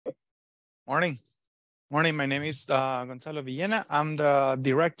Morning. Morning. My name is Gonzalo Villena. I'm the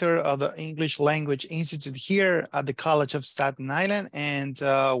director of the English Language Institute here at the College of Staten Island. And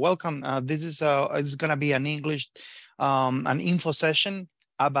welcome. This is it's going to be an an info session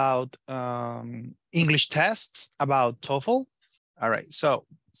about English tests, about TOEFL. All right. So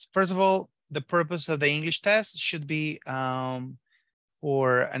first of all, the purpose of the English test should be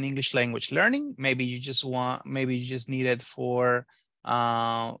for an English language learning. Maybe you just need it for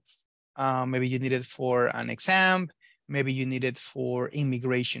maybe you need it for an exam. Maybe you need it for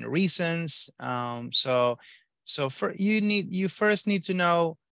immigration reasons. So you first need to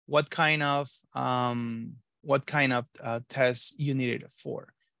know what kind of test you need it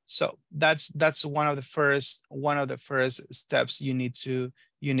for. So that's one of the first steps you need to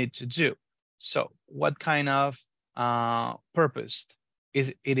do. So what kind of purpose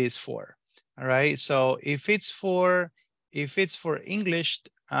it is for? All right. So if it's for English,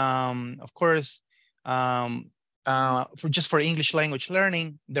 of course, for English language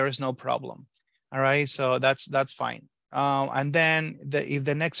learning, there is no problem. All right, so that's fine. And then if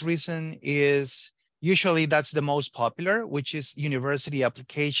the next reason is, usually that's the most popular, which is university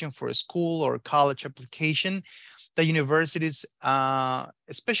application for a school or college application. The universities,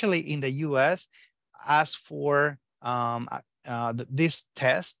 especially in the US, ask for this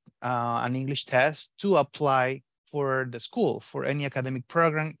test, an English test, to apply for the school, for any academic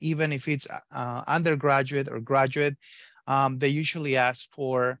program, even if it's undergraduate or graduate. They usually ask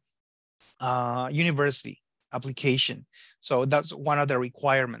for university application. So that's one of the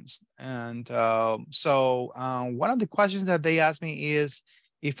requirements. And one of the questions that they ask me is,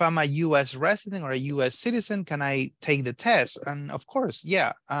 if I'm a US resident or a US citizen, can I take the test? And of course,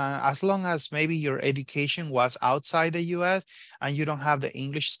 yeah, as long as maybe your education was outside the US and you don't have the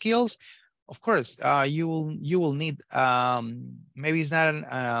English skills, of course, you will need, maybe it's not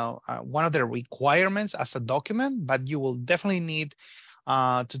one of the requirements as a document, but you will definitely need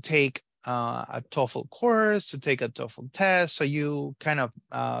to take a TOEFL course, to take a TOEFL test. So you kind of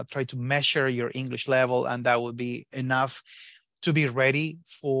try to measure your English level, and that will be enough to be ready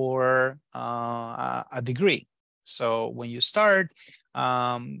for a degree. So when you start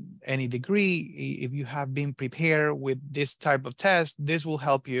any degree, if you have been prepared with this type of test, this will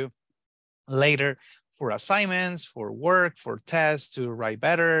help you later for assignments, for work, for tests, to write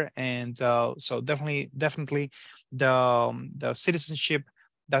better. And so definitely the citizenship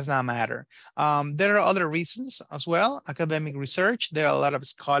does not matter. There are other reasons as well. Academic research. There are a lot of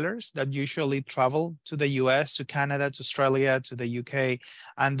scholars that usually travel to the US, to Canada, to Australia, to the UK,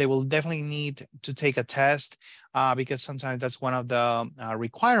 and they will definitely need to take a test because sometimes that's one of the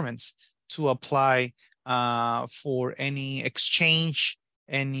requirements to apply for any exchange,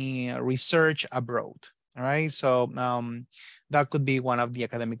 any research abroad. All right, so that could be one of the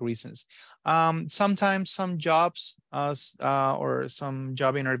academic reasons. Sometimes some jobs or some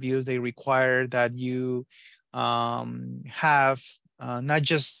job interviews, they require that you have not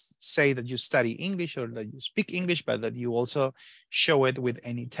just say that you study English or that you speak English, but that you also show it with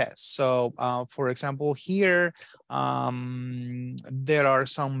any test. So for example, here, there are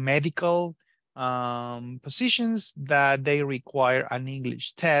some medical positions that they require an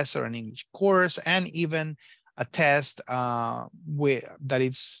English test or an English course, and even a test that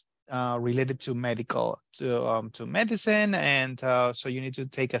it's related to to medicine, and so you need to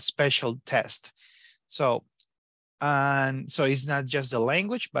take a special test. So it's not just the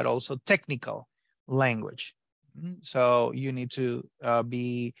language, but also technical language. So you need to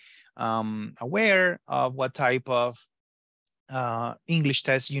be aware of what type of English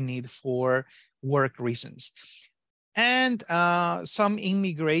test you need for work reasons. And some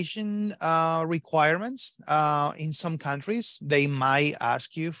immigration requirements. In some countries, they might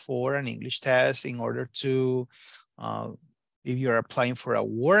ask you for an English test in order to, if you're applying for a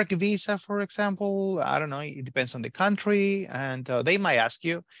work visa, for example, I don't know, it depends on the country, and they might ask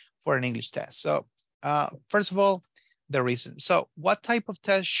you for an English test. So first of all, the reason. So what type of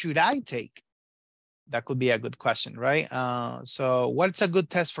test should I take? That could be a good question, right? So what's a good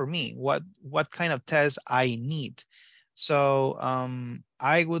test for me? What kind of test I need? So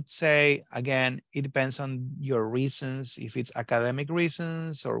I would say, again, it depends on your reasons. If it's academic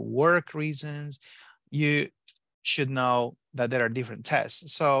reasons or work reasons, you should know that there are different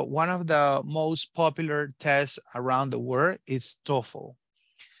tests. So one of the most popular tests around the world is TOEFL.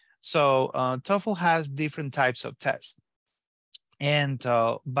 So TOEFL has different types of tests. And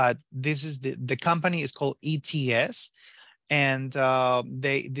but this is the company is called ETS, and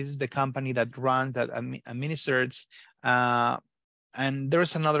this is the company that runs, that administers, and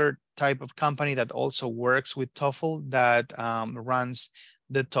there's another type of company that also works with TOEFL that runs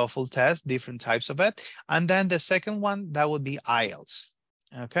the TOEFL test, different types of it. And then the second one, that would be IELTS.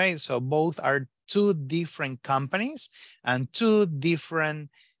 Okay, so both are two different companies and two different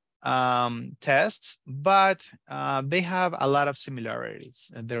tests, but they have a lot of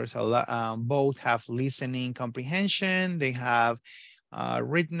similarities. There's a lot, both have listening comprehension, they have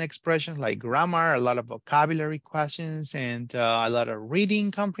written expressions like grammar, a lot of vocabulary questions, and a lot of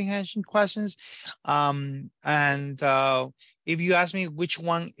reading comprehension questions. If you ask me which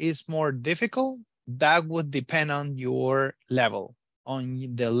one is more difficult, that would depend on your level,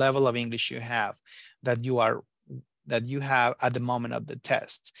 on the level of English you have, that you have at the moment of the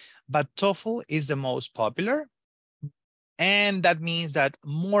test. But TOEFL is the most popular, and that means that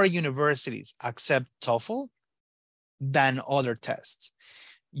more universities accept TOEFL than other tests.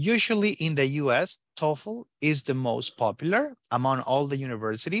 Usually in the US, TOEFL is the most popular among all the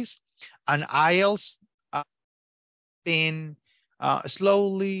universities, and IELTS been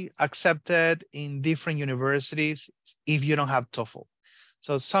slowly accepted in different universities if you don't have TOEFL.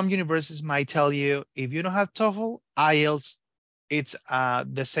 So some universities might tell you, if you don't have TOEFL, IELTS, it's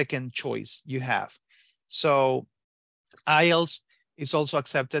the second choice you have. So IELTS is also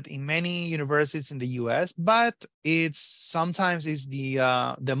accepted in many universities in the US, but it's sometimes is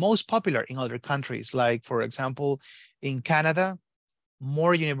the most popular in other countries. Like, for example, in Canada,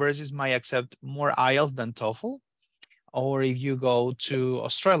 more universities might accept more IELTS than TOEFL. Or if you go to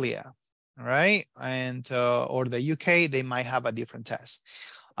Australia, right? And or the UK, they might have a different test.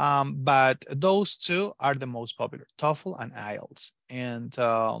 But those two are the most popular, TOEFL and IELTS. And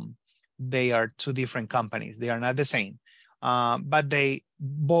they are two different companies. They are not the same, but they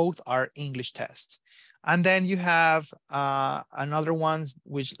both are English tests. And then you have another ones,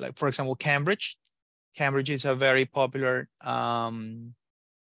 which, like, for example, Cambridge. Cambridge is a very popular, and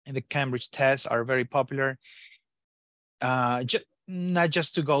the Cambridge tests are very popular. Not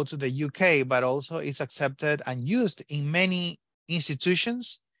just to go to the UK, but also it's accepted and used in many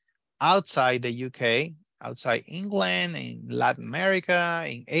institutions outside the UK, outside England, in Latin America,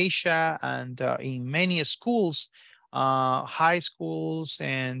 in Asia, and in many schools, high schools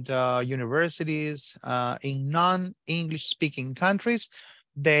and universities in non-English speaking countries.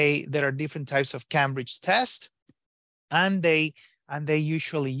 There are different types of Cambridge tests, and they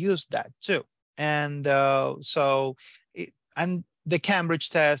usually use that too. And and the Cambridge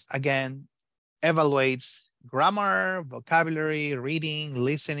test, again, evaluates grammar, vocabulary, reading,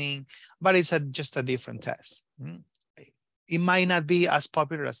 listening, but it's just a different test. It might not be as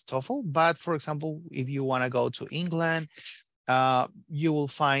popular as TOEFL, but for example, if you want to go to England, you will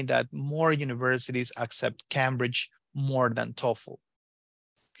find that more universities accept Cambridge more than TOEFL.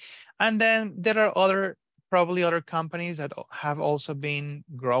 And then there are probably other companies that have also been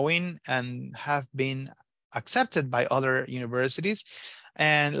growing and have been accepted by other universities,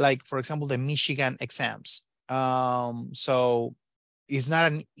 and like, for example, the Michigan exams. So it's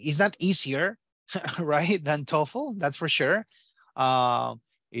not easier, right, than TOEFL, that's for sure.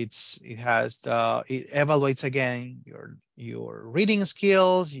 It evaluates again your reading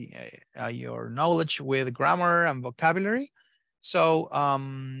skills, your knowledge with grammar and vocabulary. So,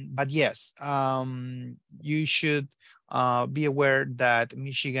 but yes, you should be aware that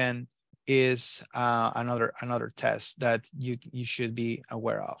Michigan is another test that you should be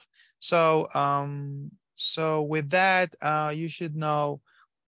aware of. So so with that, you should know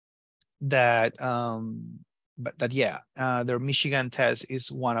that their Michigan test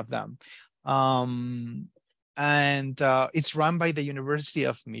is one of them. And it's run by the University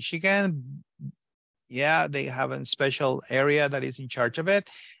of Michigan. Yeah, they have a special area that is in charge of it,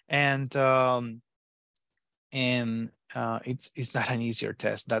 and it's not an easier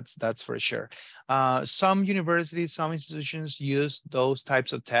test, that's for sure. Some universities, some institutions use those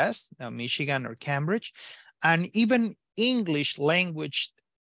types of tests, Michigan or Cambridge, and even English language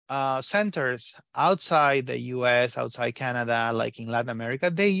centers outside the US, outside Canada, like in Latin America,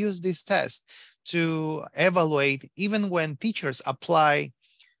 they use this test to evaluate even when teachers apply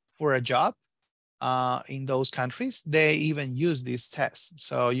for a job. In those countries, they even use these tests.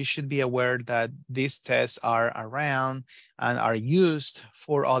 So you should be aware that these tests are around and are used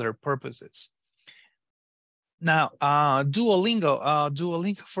for other purposes. Now, Duolingo,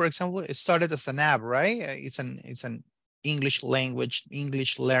 for example, it started as an app, right? It's an English language,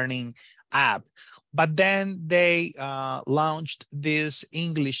 English learning app. But then they launched this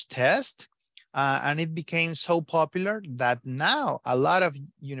English test, and it became so popular that now a lot of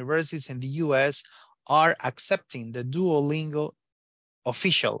universities in the US are accepting the Duolingo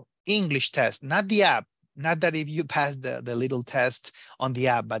official English test, not the app, not that if you pass the little test on the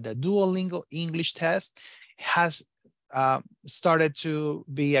app, but the Duolingo English test has started to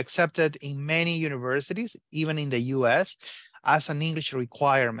be accepted in many universities, even in the US, as an English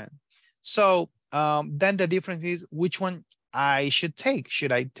requirement. So then the difference is which one I should take.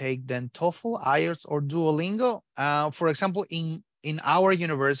 Should I take then TOEFL, IELTS, or Duolingo? For example, in our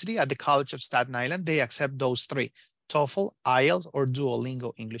university at the College of Staten Island, they accept those three: TOEFL, IELTS, or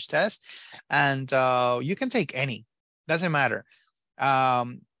Duolingo English test. And you can take any, doesn't matter.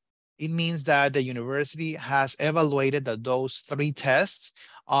 It means that the university has evaluated that those three tests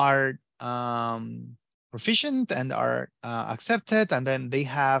are proficient and are accepted, and then they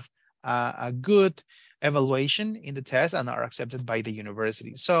have a good evaluation in the test and are accepted by the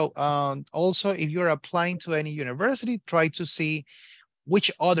university. So also, if you're applying to any university, try to see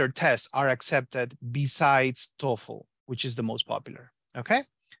which other tests are accepted besides TOEFL, which is the most popular. Okay,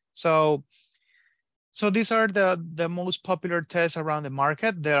 so these are the most popular tests around the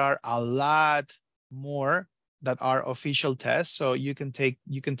market. There are a lot more that are official tests, so you can take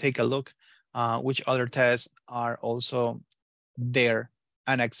a look which other tests are also there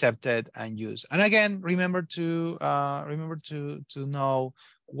and accepted and used. And again, remember to know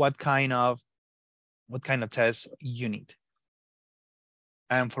what kind of tests you need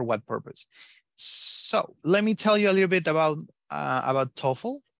and for what purpose. So let me tell you a little bit about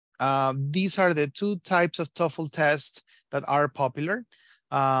TOEFL. These are the two types of TOEFL tests that are popular.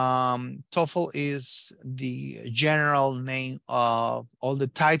 TOEFL is the general name of all the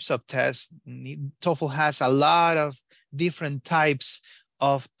types of tests. TOEFL has a lot of different types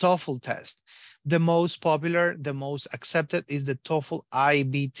of TOEFL tests. The most popular, the most accepted is the TOEFL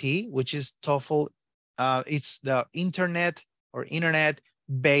IBT, which is TOEFL. It's the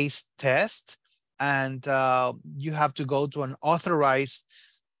internet-based test, and you have to go to an authorized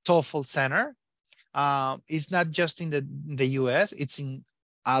TOEFL center. It's not just in the US, it's in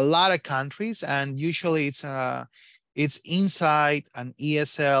a lot of countries, and usually it's inside an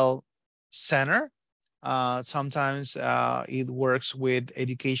ESL center. Sometimes it works with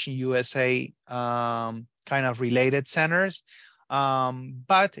Education USA kind of related centers,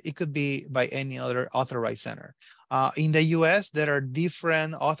 but it could be by any other authorized center. In the US, there are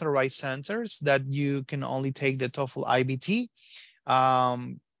different authorized centers that you can only take the TOEFL IBT.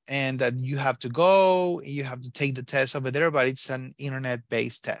 And that you have to take the test over there, but it's an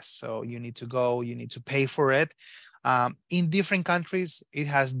internet-based test. So you need to go, you need to pay for it. In different countries, it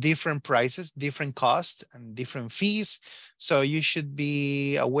has different prices, different costs, and different fees. So you should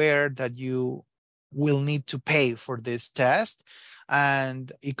be aware that you will need to pay for this test.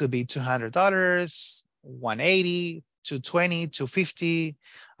 And it could be $200, $180, $220, $250.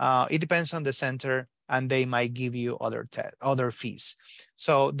 It depends on the center, and they might give you other fees.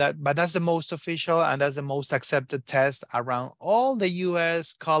 So but that's the most official and that's the most accepted test around all the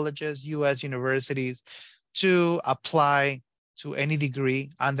US colleges, US universities to apply to any degree,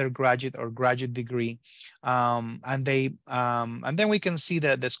 undergraduate or graduate degree. And then we can see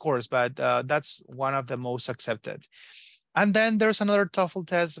the scores, but that's one of the most accepted. And then there's another TOEFL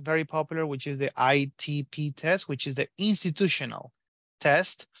test, very popular, which is the ITP test, which is the institutional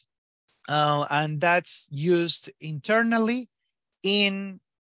test. And that's used internally in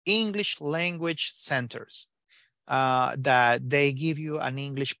English language centers that they give you an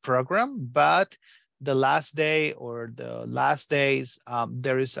English program, but the last day or the last days,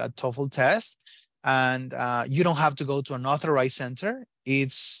 there is a TOEFL test, and you don't have to go to an authorized center.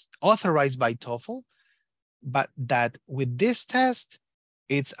 It's authorized by TOEFL, but that with this test,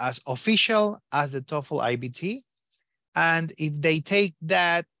 it's as official as the TOEFL IBT. And if they take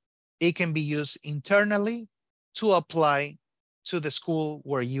that, it can be used internally to apply to the school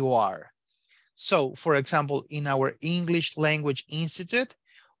where you are. So, for example, in our English Language Institute,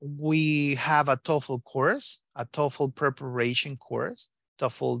 we have a TOEFL course, a TOEFL preparation course,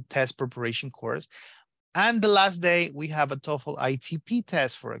 TOEFL test preparation course. And the last day, we have a TOEFL ITP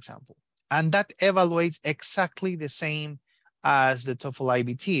test, for example. And that evaluates exactly the same as the TOEFL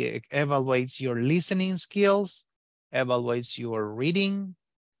IBT. It evaluates your listening skills, evaluates your reading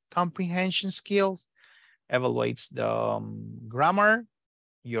comprehension skills, evaluates the grammar,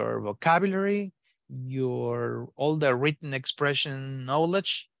 your vocabulary, all the written expression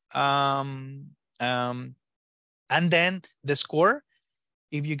knowledge, and then the score.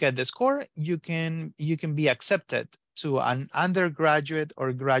 If you get the score, you can be accepted to an undergraduate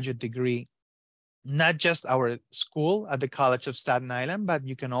or graduate degree, not just our school at the College of Staten Island, but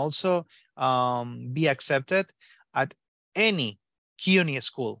you can also be accepted at any CUNY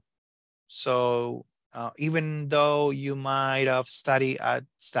school. So even though you might have studied at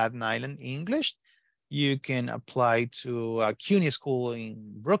Staten Island English, You can apply to a CUNY school in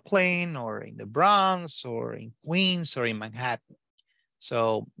Brooklyn or in the Bronx or in Queens or in Manhattan.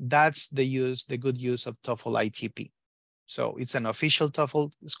 So that's the good use of TOEFL ITP. So it's an official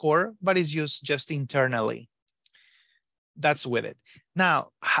TOEFL score, but it's used just internally. That's with it. Now,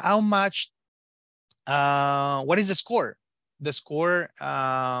 how much, what is the score? The score,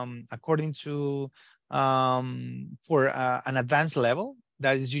 according to, for an advanced level,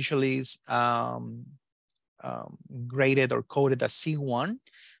 that is usually graded or coded as C1,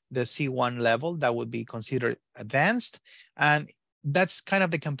 the C1 level, that would be considered advanced. And that's kind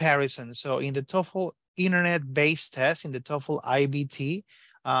of the comparison. So in the TOEFL internet-based test, in the TOEFL IBT,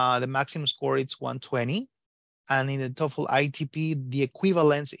 the maximum score is 120. And in the TOEFL ITP, the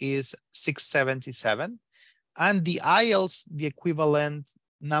equivalence is 677. And the IELTS, the equivalent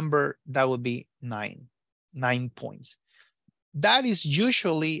number, that would be 9 points. That is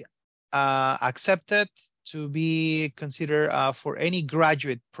usually accepted to be considered for any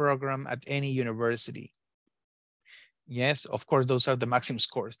graduate program at any university. Yes, of course, those are the maximum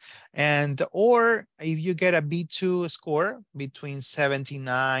scores. And or if you get a B2 score between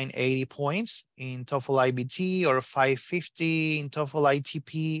 79, 80 points in TOEFL IBT, or 550 in TOEFL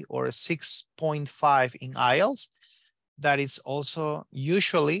ITP, or 6.5 in IELTS, that is also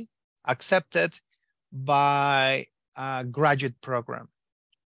usually accepted by a graduate program.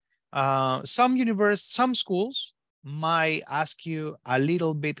 Some schools might ask you a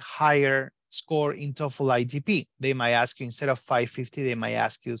little bit higher score in TOEFL ITP. They might ask you, instead of 550, they might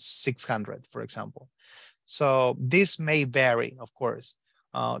ask you 600, for example. So this may vary, of course.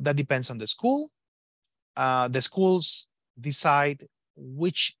 That depends on the school. The schools decide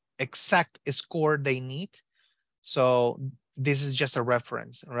which exact score they need. So this is just a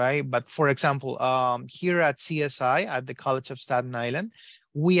reference, right? But for example, here at CSI, at the College of Staten Island,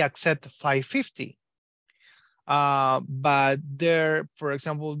 we accept 550. But there, for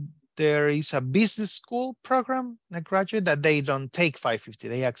example, there is a business school program, a graduate, that they don't take 550.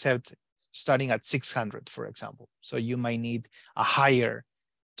 They accept starting at 600, for example. So you might need a higher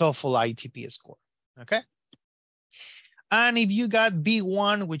TOEFL ITP score, okay? And if you got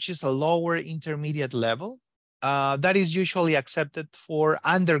B1, which is a lower intermediate level, that is usually accepted for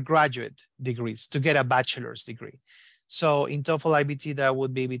undergraduate degrees to get a bachelor's degree. So in TOEFL IBT, that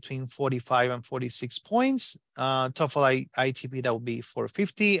would be between 45 and 46 points. TOEFL ITP, that would be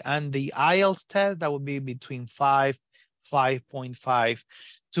 450. And the IELTS test, that would be between 5.5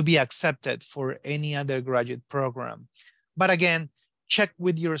 to be accepted for any undergraduate program. But again, check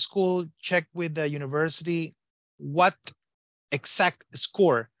with your school, check with the university, what exact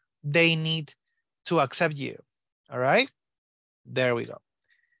score they need to accept you. All right, there we go.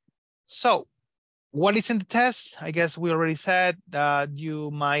 So what is in the test? I guess we already said that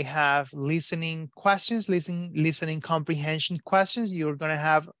you might have listening questions, listening comprehension questions. You're going to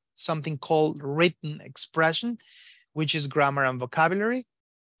have something called written expression, which is grammar and vocabulary,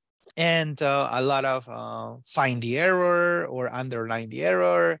 and a lot of find the error or underline the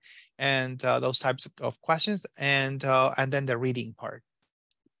error, and those types of questions, and then the reading part.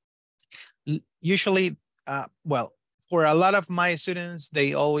 Usually, well, for a lot of my students,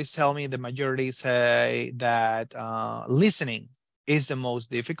 they always tell me, the majority say that listening is the most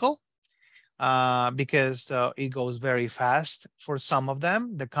difficult because it goes very fast for some of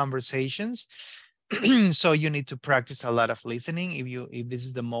them, the conversations. So you need to practice a lot of listening if this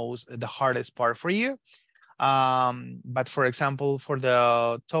is the hardest part for you. But for example, for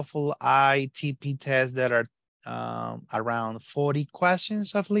the TOEFL ITP test, that are around 40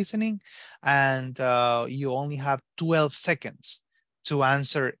 questions of listening, and you only have 12 seconds to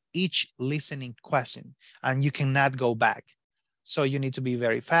answer each listening question, and you cannot go back. So you need to be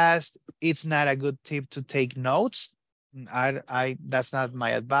very fast. It's not a good tip to take notes. That's not my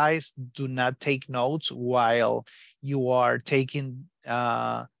advice. Do not take notes while you are taking,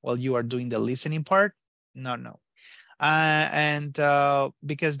 while you are doing the listening part. No.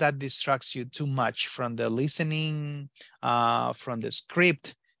 Because that distracts you too much from the listening, from the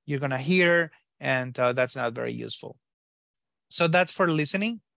script you're gonna hear, and that's not very useful. So that's for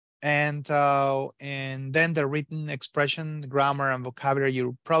listening, and then the written expression, grammar, and vocabulary.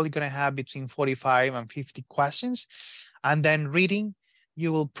 You're probably gonna have between 45 and 50 questions, and then reading,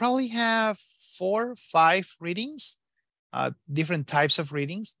 you will probably have 4 or 5 readings, different types of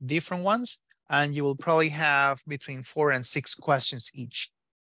readings, different ones. And you will probably have between 4 and 6 questions each.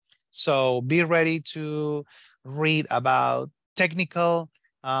 So be ready to read about technical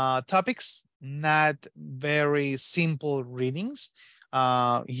topics, not very simple readings.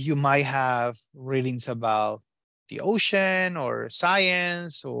 You might have readings about the ocean or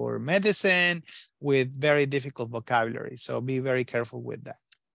science or medicine with very difficult vocabulary. So be very careful with that.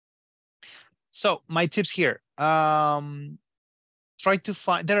 So my tips here, try to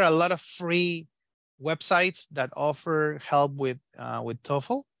find, there are a lot of free websites that offer help with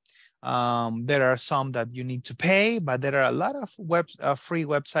TOEFL. There are some that you need to pay, but there are a lot of free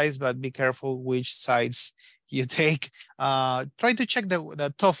websites, but be careful which sites you take. Try to check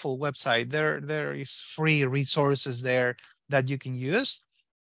the TOEFL website. There is free resources there that you can use.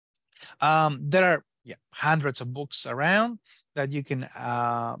 There are hundreds of books around that you can,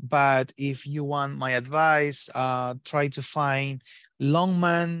 but if you want my advice, try to find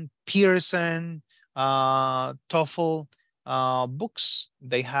Longman, Pearson, TOEFL books.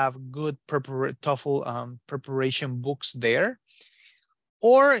 They have good TOEFL preparation books there.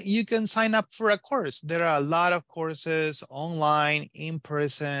 Or you can sign up for a course. There are a lot of courses online, in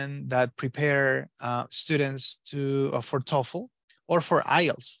person, that prepare students for TOEFL or for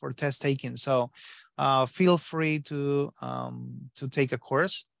IELTS, for test taking. So feel free to take a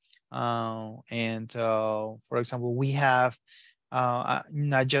course. For example, we have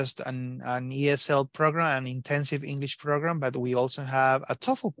not just an ESL program, an intensive English program, but we also have a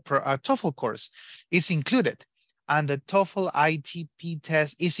TOEFL course. It's included. And the TOEFL ITP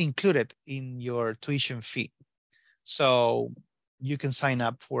test is included in your tuition fee. So you can sign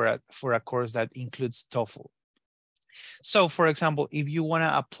up for a course that includes TOEFL. So for example, if you want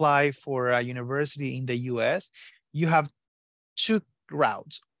to apply for a university in the US, you have two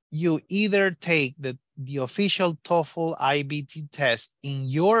routes. You either take the official TOEFL IBT test in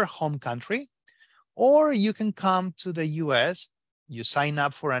your home country, or you can come to the US, you sign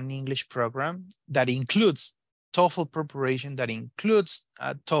up for an English program that includes TOEFL preparation, that includes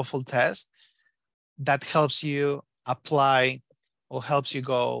a TOEFL test, that helps you apply or helps you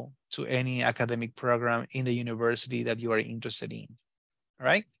go to any academic program in the university that you are interested in. All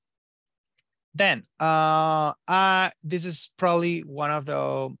right. Then this is probably one of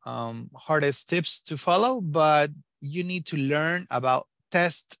the hardest tips to follow, but you need to learn about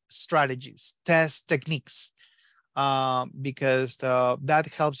test strategies, test techniques, because that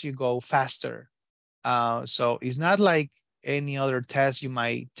helps you go faster. So it's not like any other test you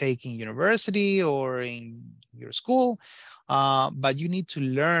might take in university or in your school, but you need to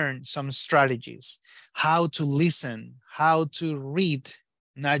learn some strategies, how to listen, how to read,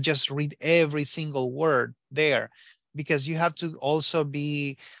 not just read every single word there, because you have to also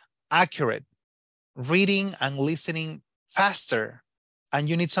be accurate, reading and listening faster. And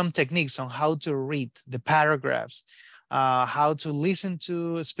you need some techniques on how to read the paragraphs, how to listen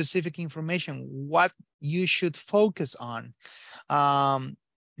to specific information, what you should focus on.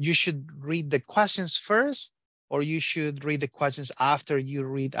 You should read the questions first, or you should read the questions after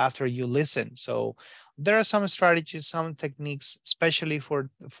you listen. So there are some strategies, some techniques, especially for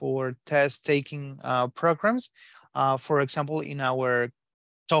test taking programs. For example, in our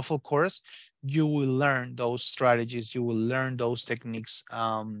TOEFL course, you will learn those strategies, you will learn those techniques,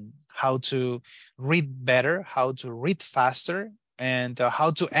 how to read better, how to read faster, and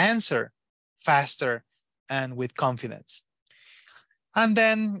how to answer faster and with confidence. And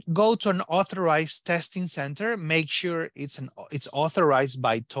then go to an authorized testing center. Make sure it's authorized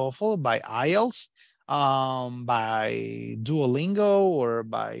by TOEFL, by IELTS, by Duolingo, or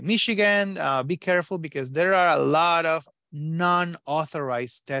by Michigan. Be careful, because there are a lot of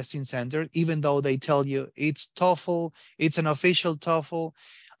non-authorized testing centers, even though they tell you it's TOEFL, it's an official TOEFL.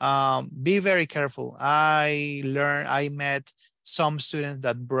 Be very careful. I met some students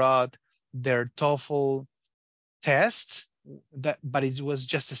that brought their TOEFL test, but it was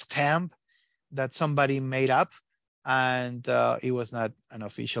just a stamp that somebody made up, and it was not an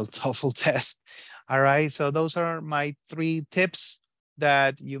official TOEFL test. All right, so those are my 3 tips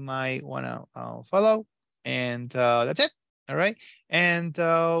that you might want to follow, and that's it. All right. And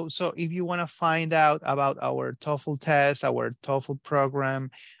so if you want to find out about our TOEFL test, our TOEFL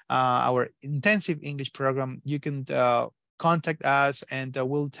program, our intensive English program, you can contact us, and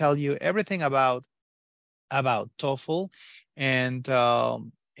we'll tell you everything about TOEFL, and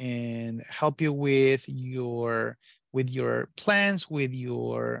help you with your plans, with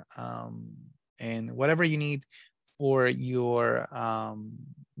your and whatever you need for your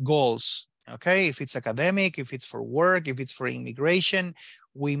goals. Okay, if it's academic, if it's for work, if it's for immigration,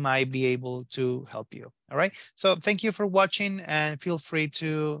 we might be able to help you. All right. So thank you for watching, and feel free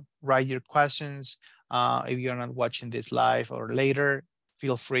to write your questions. If you're not watching this live or later,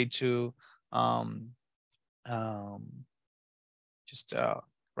 feel free to just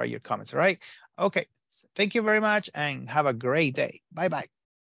write your comments. All right. Okay. So thank you very much, and have a great day. Bye-bye.